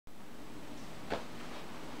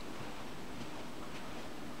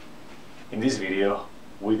In this video,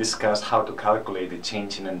 we discussed how to calculate the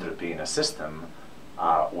change in entropy in a system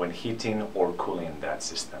when heating or cooling that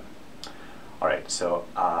system. Alright, so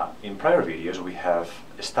in prior videos we have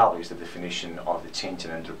established the definition of the change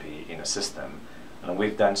in entropy in a system, and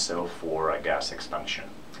we've done so for a gas expansion.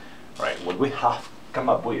 Alright, what we have come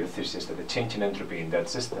up with is just that the change in entropy in that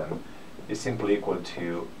system is simply equal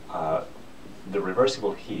to the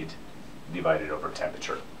reversible heat divided over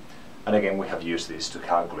temperature. And again, we have used this to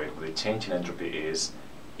calculate what the change in entropy is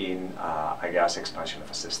in a gas expansion of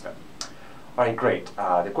a system. Alright, great.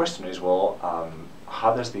 The question is, well,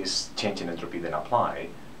 how does this change in entropy then apply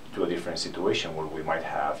to a different situation where we might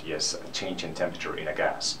have, yes, a change in temperature in a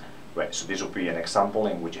gas? Right, so this would be an example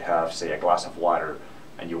in which you have, say, a glass of water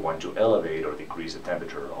and you want to elevate or decrease the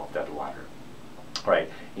temperature of that water. Right,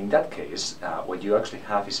 in that case, what you actually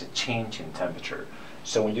have is a change in temperature.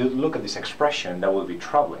 So when you look at this expression, that will be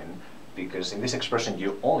troubling, because in this expression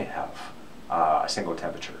you only have a single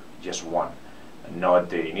temperature, just one, not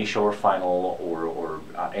the initial or final or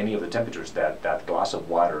any of the temperatures that that glass of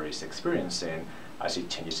water is experiencing as it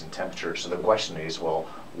changes in temperature. So the question is, well,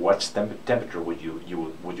 what temperature would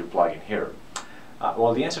you plug in here?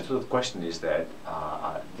 Well, the answer to that question is that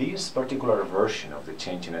this particular version of the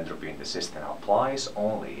change in entropy in the system applies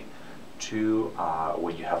only to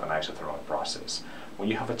when you have an isothermal process. When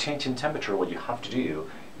you have a change in temperature, what you have to do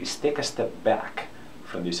is take a step back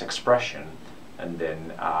from this expression and then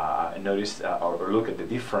notice or look at the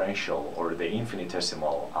differential or the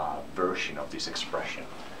infinitesimal version of this expression.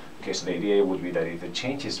 Okay, so the idea would be that if the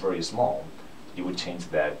change is very small, you would change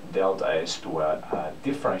that delta S to a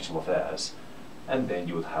differential of S, and then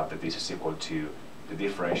you would have that this is equal to the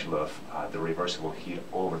differential of the reversible heat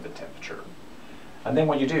over the temperature. And then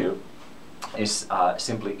what you do is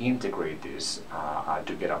simply integrate this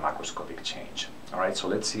to get a macroscopic change. Alright, so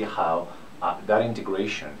let's see how that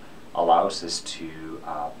integration allows us to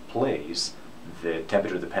place the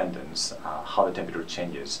temperature dependence, how the temperature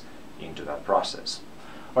changes into that process.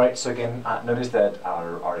 Alright, so again, notice that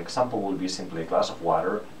our example will be simply a glass of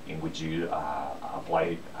water in which you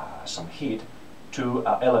apply some heat to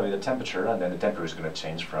elevate the temperature, and then the temperature is going to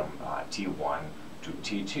change from T1 to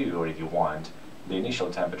T2, or if you want, the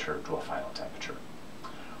initial temperature to a final temperature.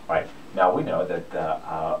 Right. Now we know that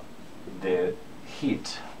the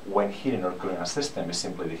heat when heating or cooling a system is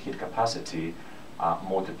simply the heat capacity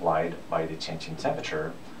multiplied by the change in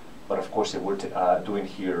temperature. But of course, if we're doing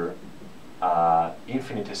here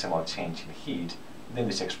infinitesimal change in heat, then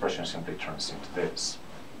this expression simply turns into this.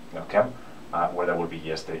 Okay, where that would be,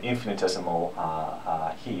 yes, the infinitesimal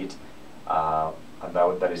heat, and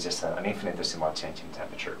that is just an infinitesimal change in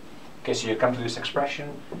temperature. Okay, so you come to this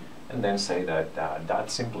expression and then say that that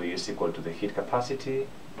simply is equal to the heat capacity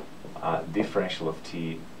differential of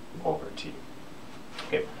T over T.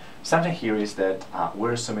 Okay, something here is that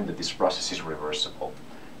we're assuming that this process is reversible.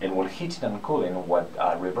 And when heating and cooling, what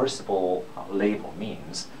reversible label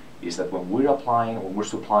means is that when we're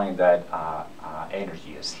supplying that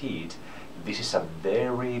energy as heat, this is a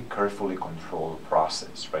very carefully controlled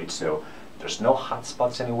process, right? So there's no hot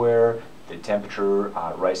spots anywhere. The temperature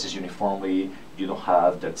rises uniformly. You don't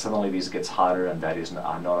have that suddenly this gets hotter and that is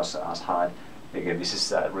not as hot. Again, this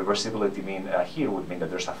is reversibility here would mean that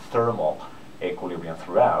there's a thermal equilibrium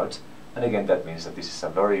throughout. And again, that means that this is a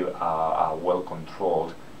very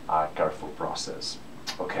well-controlled, careful process.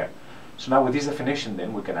 Okay, so now with this definition,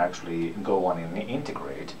 then we can actually go on and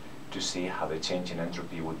integrate to see how the change in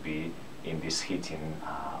entropy would be in this heating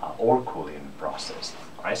or cooling process.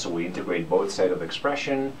 All right, so we integrate both sides of the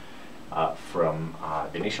expression from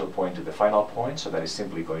the initial point to the final point, so that is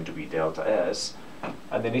simply going to be delta S,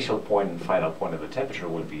 and the initial point and final point of the temperature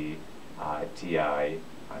will be Ti and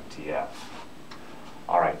Tf.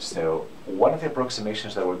 Alright, so one of the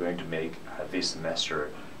approximations that we're going to make this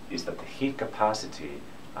semester is that the heat capacity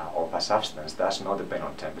of a substance does not depend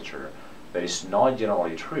on temperature. That is not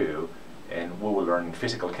generally true, and we will learn in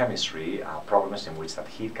physical chemistry problems in which that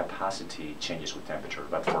heat capacity changes with temperature.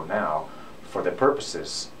 But for now, for the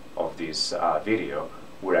purposes of this video,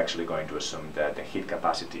 we're actually going to assume that the heat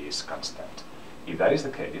capacity is constant. If that is the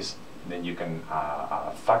case, then you can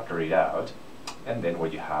factor it out, and then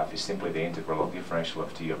what you have is simply the integral of differential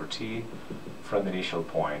of T over T from the initial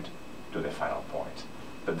point to the final point.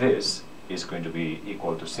 But this is going to be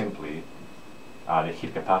equal to simply the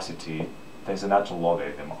heat capacity times the natural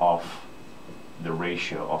logarithm of the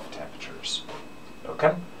ratio of temperatures.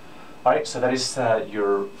 Okay? Alright, so that is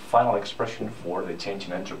your final expression for the change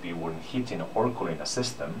in entropy when heating or cooling a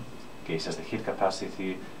system. Okay, so the heat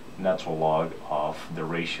capacity natural log of the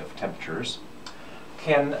ratio of temperatures.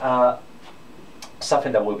 Can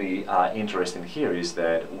Something that will be interesting here is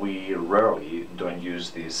that we rarely don't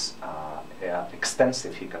use this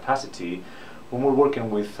extensive heat capacity. When we're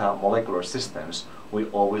working with molecular systems, we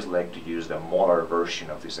always like to use the molar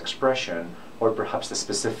version of this expression, or perhaps the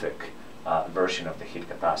specific version of the heat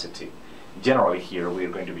capacity. Generally here we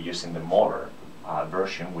are going to be using the molar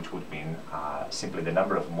version, which would mean simply the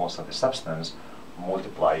number of moles of the substance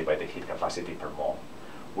multiplied by the heat capacity per mole.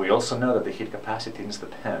 We also know that the heat capacities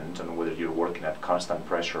depend on whether you're working at constant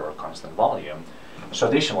pressure or constant volume. So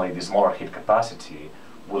additionally, this molar heat capacity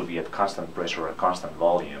will be at constant pressure or constant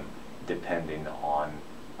volume depending on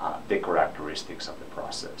the characteristics of the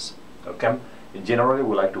process. Okay? Generally,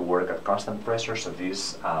 we like to work at constant pressure, so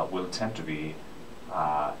this will tend to be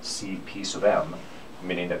Cp sub m,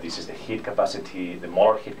 meaning that this is the heat capacity, the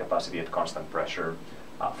molar heat capacity at constant pressure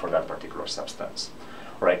for that particular substance.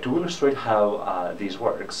 All right, to illustrate how this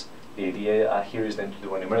works, the idea here is then to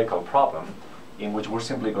do a numerical problem in which we're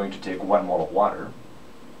simply going to take 1 mole of water,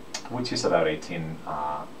 which is about 18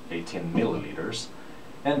 milliliters,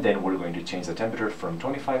 and then we're going to change the temperature from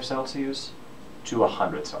 25 Celsius to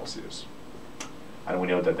 100 Celsius. And we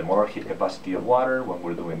know that the molar heat capacity of water, when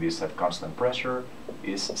we're doing this at constant pressure,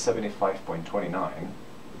 is 75.29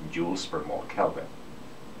 joules per mole Kelvin.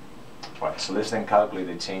 Right, so let's then calculate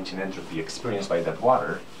the change in entropy experienced by that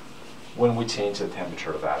water when we change the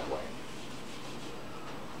temperature that way.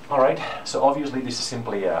 Alright, so obviously this is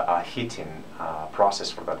simply a heating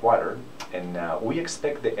process for that water, and we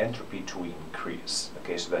expect the entropy to increase.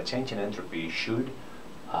 Okay, so that change in entropy should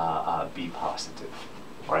be positive.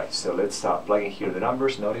 Alright, so let's plug in here the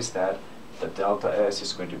numbers. Notice that the delta S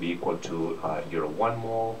is going to be equal to your 1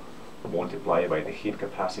 mole multiplied by the heat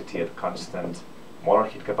capacity at constant, molar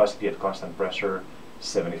heat capacity at constant pressure,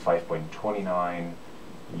 75.29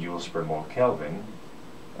 joules per mole Kelvin,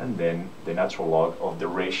 and then the natural log of the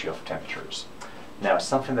ratio of temperatures. Now,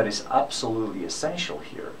 something that is absolutely essential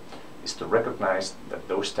here is to recognize that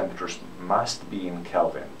those temperatures must be in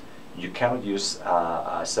Kelvin. You cannot use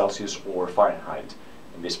Celsius or Fahrenheit.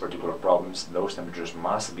 In these particular problems, those temperatures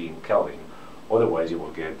must be in Kelvin, otherwise you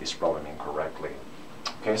will get this problem incorrectly.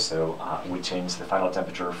 Okay, so we change the final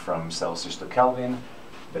temperature from Celsius to Kelvin.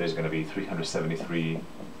 That is going to be 373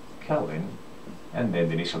 Kelvin, and then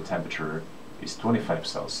the initial temperature is 25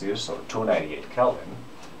 Celsius, or 298 Kelvin,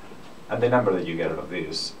 and the number that you get out of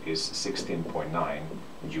this is 16.9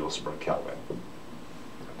 joules per Kelvin.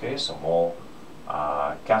 Okay, so mole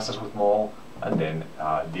cancels with mole, and then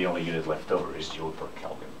the only unit left over is joule per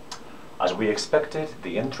Kelvin. As we expected,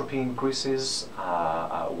 the entropy increases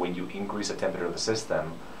when you increase the temperature of the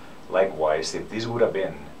system. Likewise, if this would have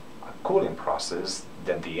been a cooling process,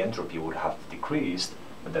 then the entropy would have decreased,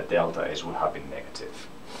 but the delta S would have been negative.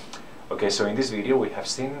 Okay, so in this video we have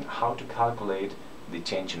seen how to calculate the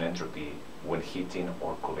change in entropy when heating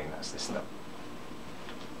or cooling a system.